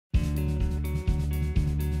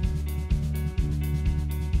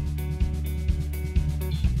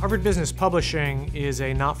Harvard Business Publishing is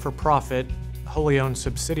a not-for-profit, wholly owned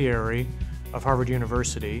subsidiary of Harvard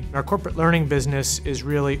University. Our corporate learning business is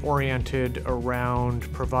really oriented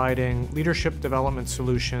around providing leadership development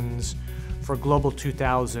solutions for Global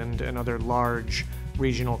 2000 and other large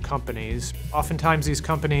regional companies. Oftentimes these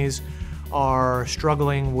companies are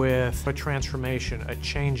struggling with a transformation, a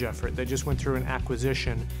change effort. They just went through an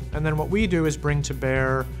acquisition. And then what we do is bring to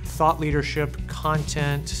bear thought leadership,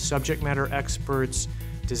 content, subject matter experts,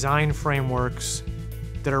 design frameworks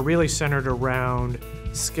that are really centered around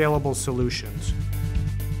scalable solutions.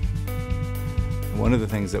 One of the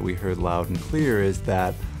things that we heard loud and clear is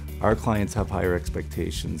that our clients have higher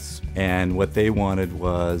expectations, and what they wanted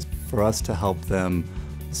was for us to help them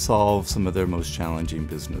solve some of their most challenging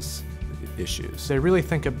business issues. They really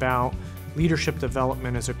think about leadership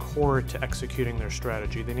development as a core to executing their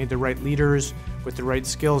strategy. They need the right leaders with the right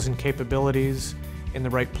skills and capabilities in the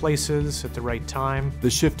right places at the right time. The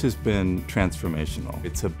shift has been transformational.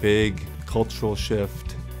 It's a big cultural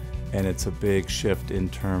shift, and it's a big shift in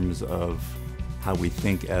terms of how we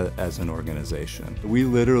think as an organization. We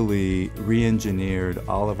literally re-engineered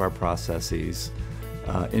all of our processes,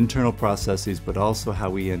 internal processes, but also how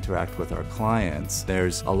we interact with our clients.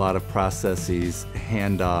 There's a lot of processes,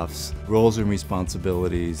 handoffs, roles and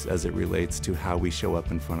responsibilities as it relates to how we show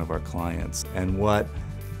up in front of our clients. And what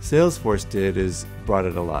Salesforce did is brought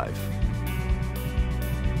it alive.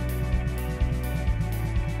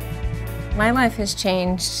 My life has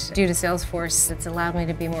changed due to Salesforce. It's allowed me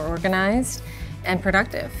to be more organized and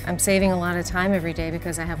productive. I'm saving a lot of time every day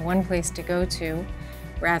because I have one place to go to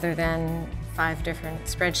rather than 5 different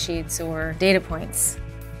spreadsheets or data points.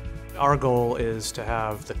 Our goal is to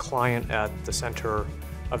have the client at the center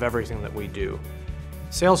of everything that we do.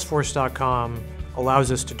 Salesforce.com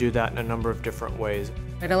allows us to do that in a number of different ways.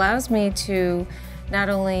 It allows me to not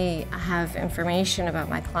only have information about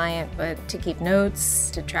my client, but to keep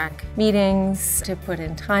notes, to track meetings, to put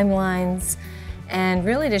in timelines, and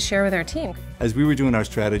really to share with our team. As we were doing our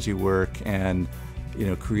strategy work and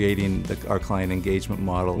creating our client engagement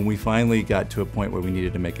model, when we finally got to a point where we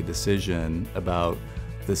needed to make a decision about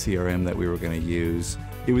the CRM that we were going to use,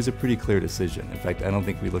 it was a pretty clear decision. In fact, I don't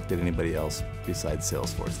think we looked at anybody else besides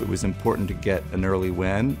Salesforce. It was important to get an early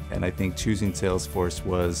win, and I think choosing Salesforce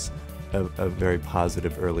was a very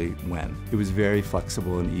positive early win. It was very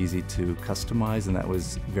flexible and easy to customize, and that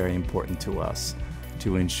was very important to us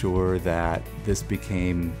to ensure that this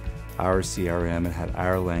became our CRM. It had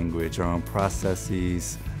our language, our own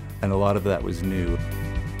processes, and a lot of that was new.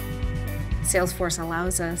 Salesforce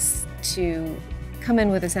allows us to come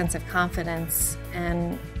in with a sense of confidence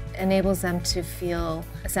and enables them to feel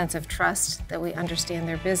a sense of trust that we understand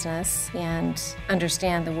their business and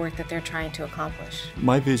understand the work that they're trying to accomplish.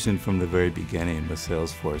 My vision from the very beginning with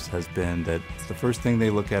Salesforce has been that it's the first thing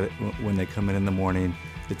they look at when they come in the morning.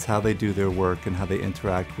 It's how they do their work and how they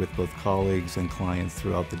interact with both colleagues and clients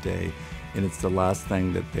throughout the day. And it's the last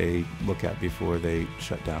thing that they look at before they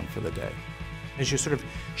shut down for the day. As you sort of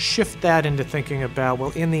shift that into thinking about,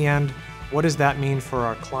 well, in the end, what does that mean for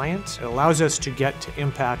our clients? It allows us to get to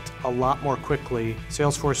impact a lot more quickly.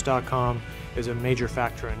 Salesforce.com is a major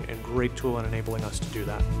factor and great tool in enabling us to do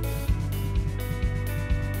that.